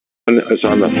is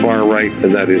on the far right,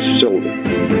 and that is silver.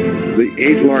 The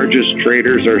 8 largest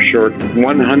traders are short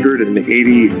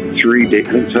 183 days,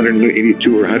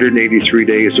 182 or 183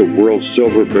 days of world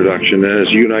silver production. And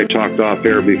as you and I talked off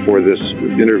air before this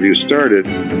interview started,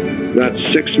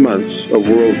 that's 6 months of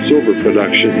world silver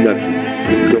production that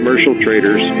commercial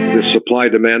traders, the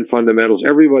supply-demand fundamentals,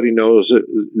 everybody knows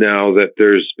now that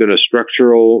there's been a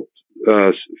structural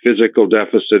physical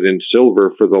deficit in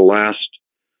silver for the last,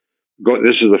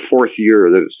 this is the 4th year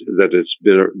that it's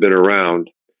been around.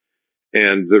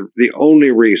 And the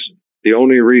only reason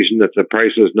that the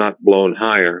price has not blown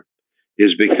higher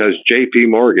is because J.P.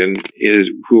 Morgan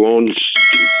who owns,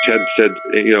 Ted said,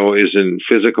 is in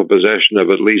physical possession of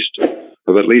at least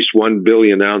 1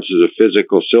 billion ounces of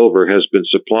physical silver, has been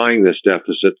supplying this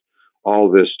deficit all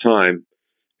this time.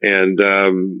 And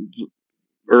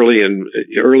early in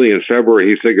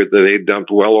February, he figured that they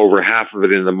dumped well over half of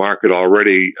it in the market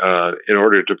already in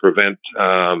order to prevent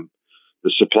the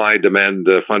supply-demand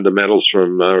fundamentals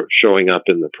from showing up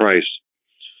in the price.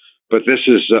 But this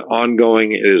is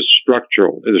ongoing. It is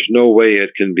structural. There's no way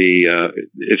it can be.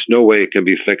 It's no way it can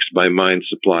be fixed by mine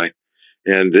supply.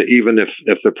 And even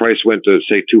if the price went to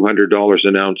say $200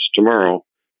 an ounce tomorrow,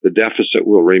 the deficit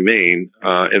will remain,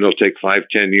 and it'll take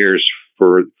 5-10 years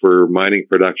for mining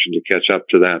production to catch up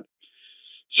to that.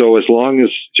 So as long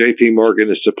as J.P.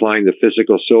 Morgan is supplying the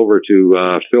physical silver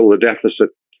to fill the deficit,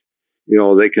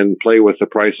 they can play with the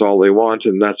price all they want,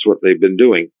 and that's what they've been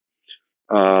doing.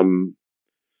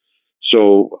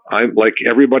 So I'm like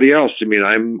everybody else. I mean,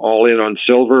 I'm all in on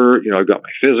silver. I've got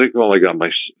my physical, I got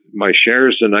my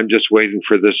shares, and I'm just waiting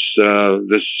for this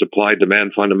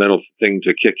supply-demand fundamental thing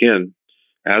to kick in,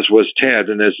 as was Ted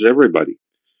and as everybody.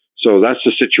 So that's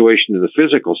the situation in the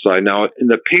physical side. Now, in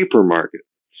the paper market,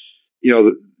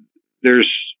 there's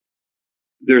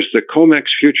the COMEX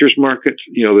futures market,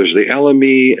 there's the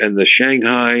LME and the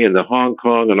Shanghai and the Hong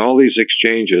Kong and all these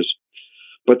exchanges.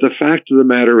 But the fact of the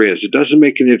matter is, it doesn't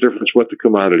make any difference what the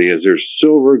commodity is. There's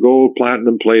silver, gold,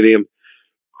 platinum, palladium,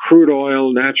 crude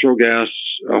oil, natural gas,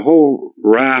 a whole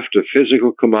raft of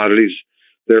physical commodities.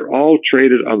 They're all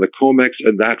traded on the COMEX,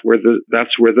 and that's where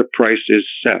the price is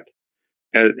set.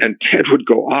 And Ted would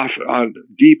go off on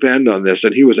deep end on this,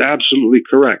 and he was absolutely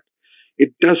correct.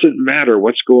 It doesn't matter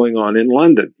what's going on in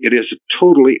London. It is a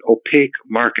totally opaque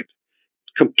market,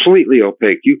 completely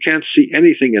opaque. You can't see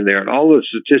anything in there, and all the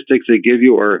statistics they give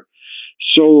you are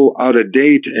so out of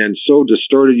date and so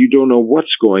distorted, you don't know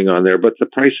what's going on there. But the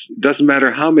price, doesn't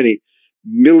matter how many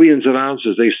millions of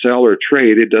ounces they sell or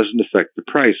trade, it doesn't affect the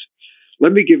price.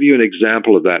 Let me give you an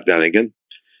example of that, Danigan.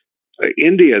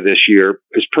 India this year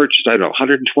has purchased,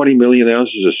 120 million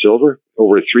ounces of silver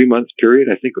over a 3-month period.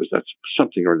 I think that's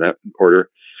something in that order.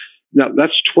 Now,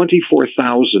 that's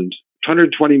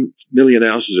 120 million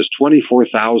ounces is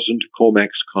 24,000 COMEX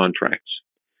contracts.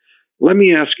 Let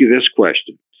me ask you this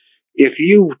question. If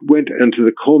you went into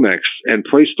the COMEX and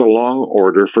placed a long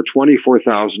order for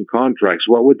 24,000 contracts,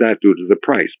 what would that do to the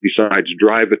price besides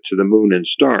drive it to the moon and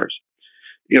stars?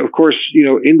 Of course,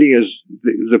 India's,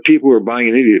 the people who were buying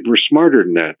in India were smarter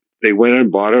than that. They went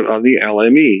and bought it on the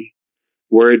LME,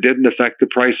 where it didn't affect the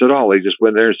price at all. They just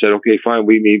went there and said, okay, fine,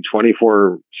 we need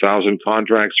 24,000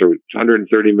 contracts or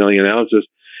 130 million ounces.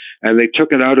 And they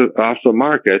took it off the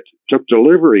market, took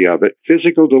delivery of it,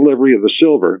 physical delivery of the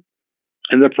silver,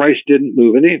 and the price didn't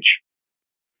move an inch.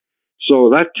 So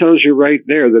that tells you right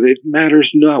there that it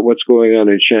matters not what's going on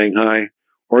in Shanghai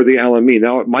or the LME.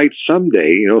 Now, it might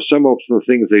someday, some of the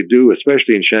things they do,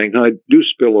 especially in Shanghai, do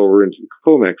spill over into the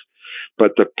COMEX,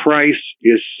 but the price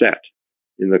is set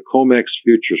in the COMEX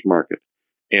futures market.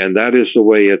 And that is the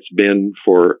way it's been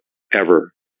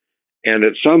forever. And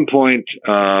at some point,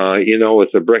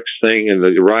 with the BRICS thing and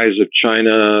the rise of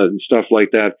China and stuff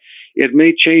like that, it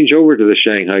may change over to the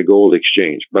Shanghai Gold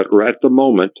Exchange. But at the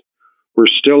moment, we're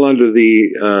still under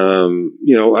the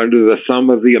thumb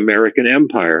of the American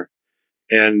empire.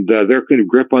 And their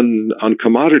grip on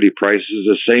commodity prices is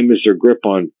the same as their grip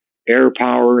on air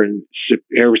power and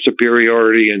air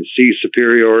superiority and sea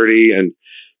superiority and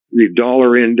the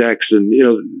dollar index. And,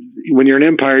 when you're an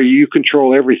empire, you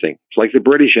control everything. It's like the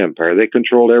British Empire. They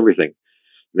controlled everything.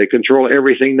 They control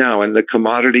everything now. And the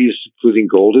commodities, including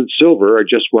gold and silver, are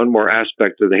just one more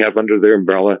aspect that they have under their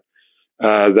umbrella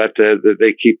that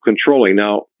they keep controlling.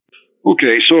 Now,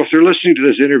 okay, so if they're listening to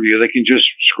this interview, they can just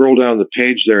scroll down the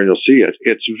page there and you'll see it.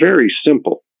 It's very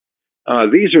simple.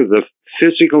 These are the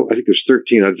physical, I think there's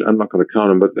 13, I'm not going to count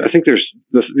them, but I think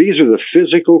these are the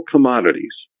physical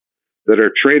commodities that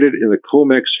are traded in the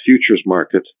COMEX futures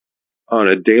market on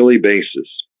a daily basis.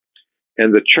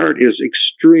 And the chart is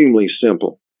extremely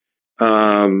simple.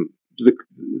 The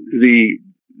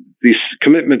The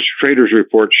commitment traders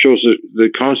report shows that the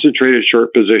concentrated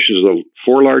short positions of the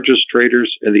 4 largest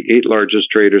traders and the 8 largest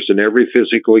traders in every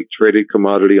physically traded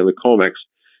commodity on the COMEX,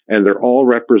 and they're all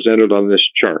represented on this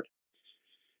chart.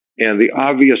 And the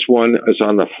obvious one is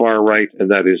on the far right,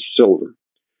 and that is silver.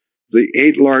 The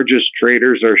 8 largest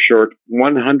traders are short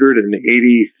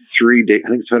 183 days, I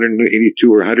think it's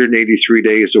 182 or 183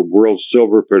 days of world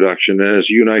silver production. And as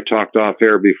you and I talked off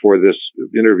air before this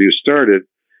interview started,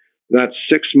 that's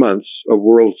 6 months of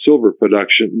world silver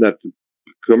production that the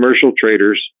commercial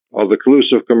traders, all the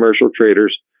exclusive commercial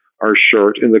traders, are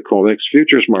short in the COMEX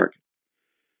futures market.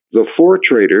 The 4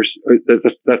 traders,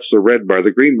 that's the red bar.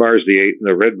 The green bar is the 8, and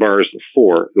the red bar is the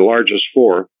 4, the largest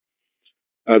 4.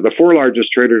 The 4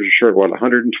 largest traders are short,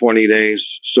 120 days.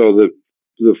 So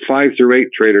the 5 through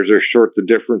 8 traders are short the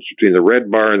difference between the red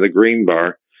bar and the green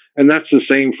bar. And that's the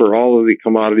same for all of the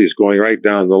commodities going right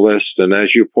down the list. And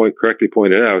as you correctly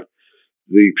pointed out,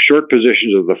 the short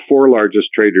positions of the 4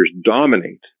 largest traders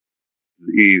dominate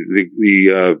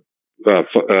the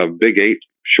big 8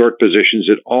 short positions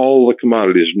in all the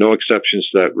commodities, no exceptions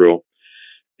to that rule.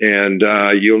 And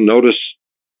you'll notice,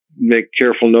 make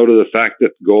careful note of the fact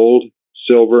that gold,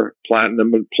 silver,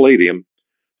 platinum, and palladium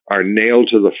are nailed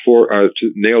to the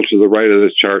right of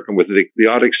the chart, and with the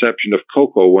odd exception of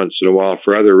cocoa once in a while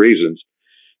for other reasons.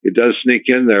 It does sneak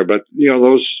in there, but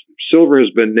those silver has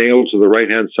been nailed to the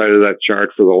right-hand side of that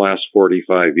chart for the last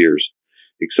 45 years,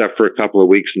 except for a couple of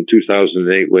weeks in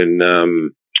 2008 when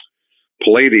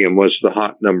palladium was the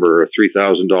hot number,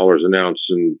 $3,000 an ounce,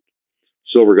 and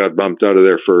silver got bumped out of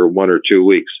there for 1 or 2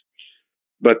 weeks.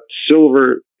 But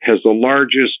silver has the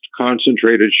largest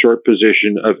concentrated short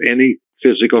position of any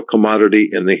physical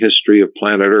commodity in the history of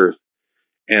planet Earth.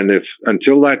 And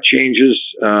until that changes,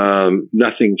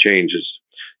 nothing changes.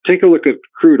 Take a look at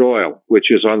crude oil,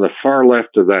 which is on the far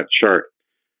left of that chart.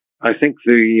 I think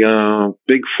the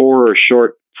big 4 are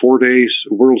short 4 days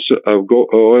world of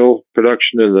oil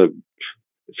production, and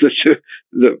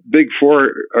the big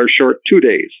 4 are short 2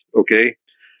 days. Okay.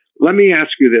 Let me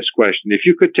ask you this question. If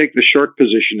you could take the short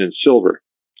position in silver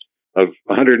of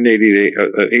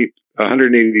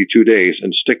 182 days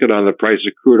and stick it on the price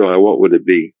of crude oil, what would it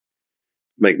be?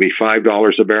 Make me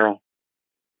 $5 a barrel?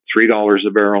 $3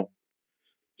 a barrel?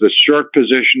 The short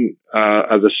position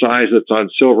of the size that's on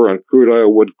silver on crude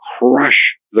oil would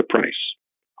crush the price.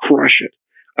 Crush it.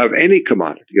 Of any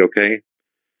commodity, okay?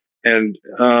 And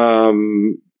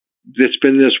it's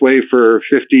been this way for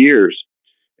 50 years.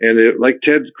 And like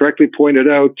Ted correctly pointed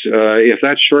out, if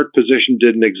that short position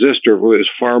didn't exist, or if it was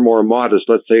far more modest,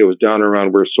 let's say it was down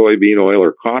around where soybean oil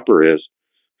or copper is,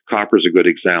 copper is a good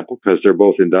example because they're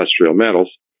both industrial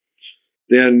metals,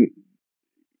 then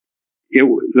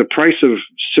the price of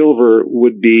silver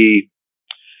would be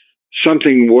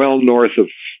something well north of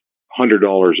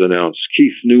 $100 an ounce.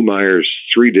 Keith Neumeyer's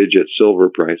 3-digit silver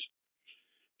price.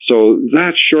 So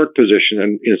that short position,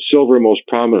 and in silver most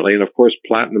prominently, and of course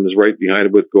platinum is right behind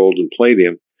it with gold and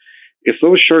palladium. If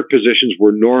those short positions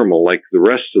were normal, like the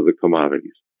rest of the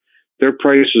commodities, their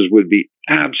prices would be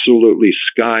absolutely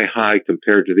sky high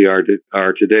compared to they are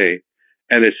today.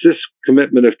 And it's this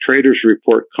commitment of traders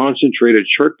report concentrated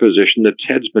short position that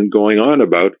Ted's been going on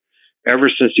about ever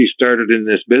since he started in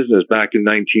this business back in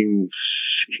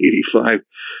 1985.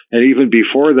 And even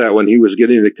before that, when he was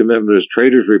getting the commitment of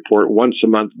traders report once a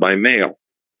month by mail.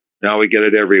 Now we get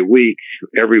it every week.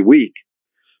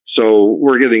 So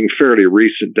we're getting fairly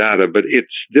recent data, but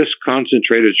it's this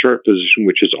concentrated short position,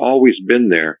 which has always been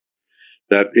there,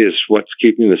 that is what's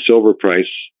keeping the silver price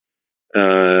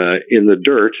in the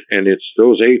dirt. And it's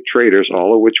those 8 traders,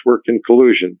 all of which work in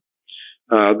collusion.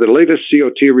 The latest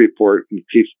COT report, in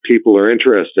case people are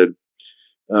interested,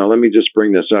 let me just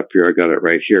bring this up here. I got it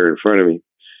right here in front of me.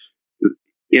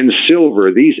 In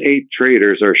silver, these 8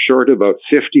 traders are short about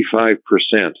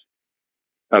 55%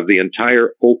 of the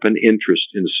entire open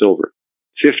interest in silver.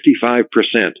 55%.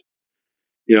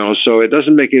 So it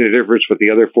doesn't make any difference what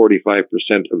the other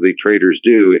 45% of the traders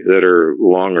do that are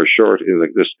long or short in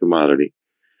this commodity.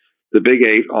 The big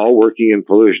 8, all working in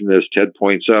collusion, as Ted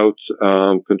points out,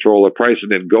 control the price.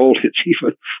 And in gold, it's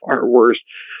even far worse.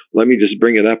 Let me just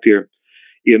bring it up here.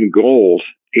 In gold,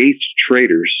 8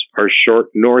 traders are short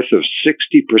north of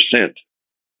 60%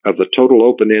 of the total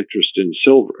open interest in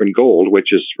silver and gold,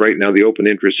 which is right now the open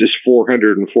interest is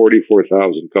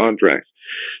 444,000 contracts.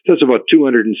 That's about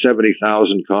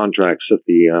 270,000 contracts that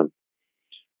the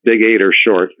big 8 are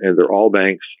short, and they're all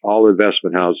banks, all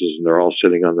investment houses, and they're all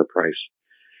sitting on the price.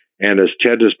 And as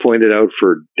Ted has pointed out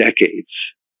for decades,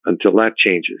 until that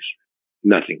changes,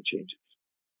 nothing changes.